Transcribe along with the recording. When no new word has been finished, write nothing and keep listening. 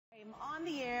On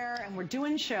the air and we're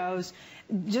doing shows,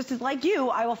 just as like you,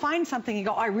 I will find something and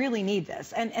go, I really need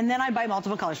this. And then I buy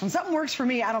multiple colors. When something works for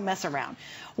me, I don't mess around.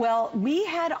 Well, we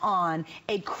had on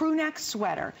a crew neck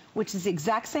sweater, which is the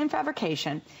exact same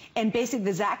fabrication and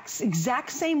basically the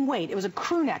exact same weight. It was a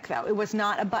crew neck, though. It was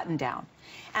not a button down.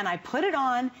 And I put it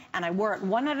on, and I wore it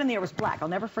one night in the air. It was black. I'll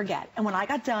never forget. And when I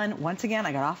got done, once again,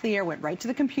 I got off the air, went right to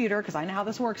the computer, because I know how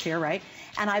this works here, right?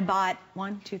 And I bought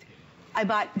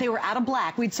they were out of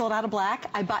black. We'd sold out of black.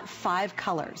 I bought 5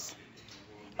 colors.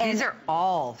 And these are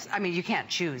all, I mean, you can't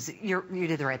choose. You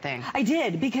did the right thing. I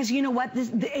did, because you know what?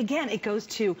 Again, it goes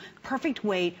to perfect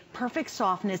weight, perfect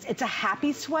softness. It's a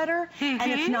happy sweater,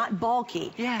 and it's not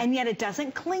bulky. Yeah. And yet it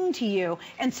doesn't cling to you.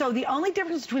 And so the only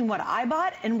difference between what I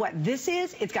bought and what this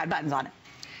is, it's got buttons on it.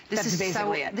 This That's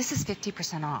basically it. This is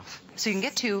 50% off. So you can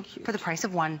get 2 for the price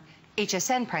of 1.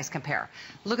 HSN price compare.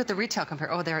 Look at the retail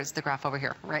compare. Oh, there's the graph over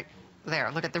here, right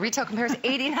there. Look at the retail compare is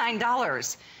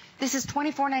 $89. This is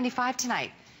 $24.95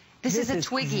 tonight. This is a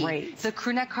Twiggy, great. The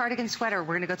Crewneck Cardigan sweater.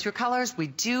 We're going to go through colors. We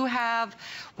do have,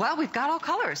 well, we've got all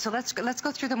colors. So let's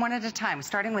go through them one at a time.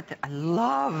 Starting with, I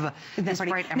love this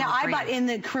bright emerald Now, I green. bought in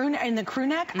the crew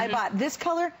neck, I bought this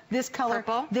color,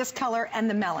 Purple. this color, and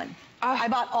the melon. Oh. I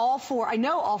bought all 4. I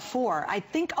know all 4. I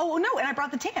think, oh no, and I brought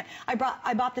the tan. I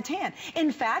bought the tan.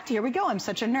 In fact, here we go. I'm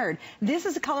such a nerd. This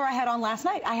is the color I had on last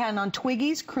night. I had it on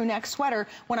Twiggy's crew neck sweater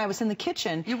when I was in the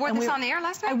kitchen. You wore this on the air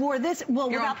last night? I wore this, well,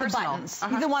 Your without the buttons.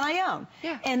 The one I own.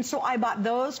 Yeah. And so I bought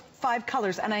those 5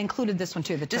 colors, and I included this one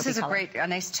too, the taupe This is color. a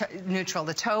nice neutral.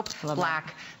 The taupe, black.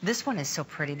 That. This one is so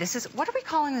pretty. This is, what are we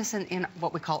calling this in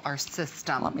what we call our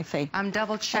system? Let me see. I'm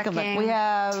double checking. Take a look. We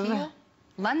have teal?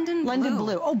 London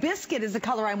blue. Oh, biscuit is the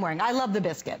color I'm wearing. I love the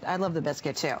biscuit. I love the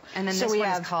biscuit too. And then this one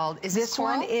is called, is this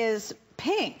coral? This one is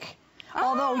pink.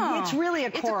 Oh, although it's really a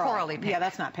coral. It's a corally pink. Yeah,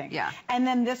 that's not pink. Yeah. And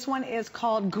then this one is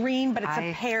called green, but it's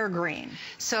a pear green.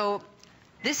 So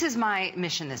this is my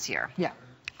mission this year. Yeah.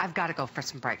 I've got to go for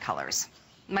some bright colors.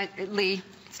 My Lee,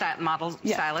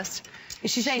 stylist.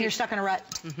 Is she saying you're stuck in a rut?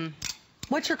 Mm-hmm.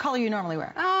 What's your color you normally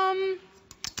wear?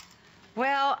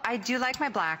 Well, I do like my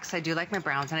blacks, I do like my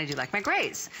browns, and I do like my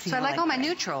grays. So I like all my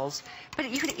neutrals,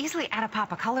 but you could easily add a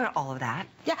pop of color to all of that.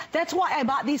 Yeah, that's why I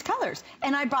bought these colors,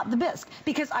 and I bought the bisque,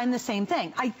 because I'm the same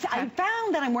thing. I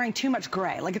found that I'm wearing too much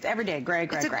gray, like it's every day, gray.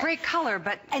 It's a great color,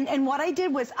 but... And what I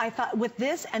did was, I thought with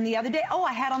this and the other day, oh,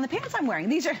 I had on the pants I'm wearing.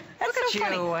 These are, that's so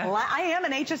funny. Well, I am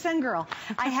an HSN girl.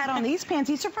 I had on these pants.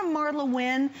 These are from Marla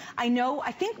Wynn.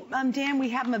 I think, Dan,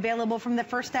 we have them available from the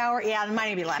first hour. Yeah, there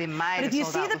might be left. But if you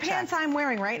see the pants I'm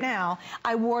wearing right now,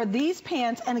 I wore these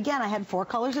pants, and again, I had 4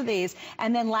 colors of these,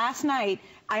 and then last night,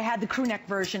 I had the crew neck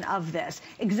version of this.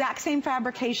 Exact same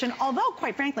fabrication, although,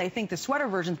 quite frankly, I think the sweater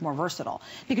version's more versatile,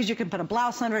 because you can put a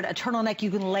blouse under it, a turtleneck, you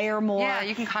can layer more. Yeah,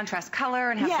 you can contrast color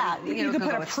and have some, you can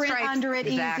put a print stripes under it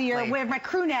easier. With my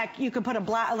crew neck, you can put a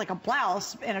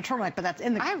blouse and a turtleneck, but that's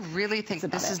in the... I really think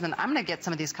this is I'm going to get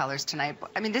some of these colors tonight.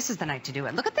 I mean, this is the night to do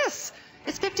it. Look at this.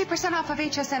 It's 50% off of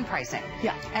HSN pricing.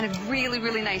 Yeah. And a really,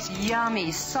 really nice,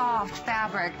 yummy, soft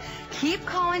fabric. Keep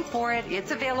calling for it.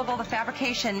 It's available. The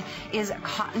fabrication is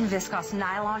cotton, viscose,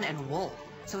 nylon, and wool.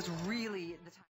 So it's really...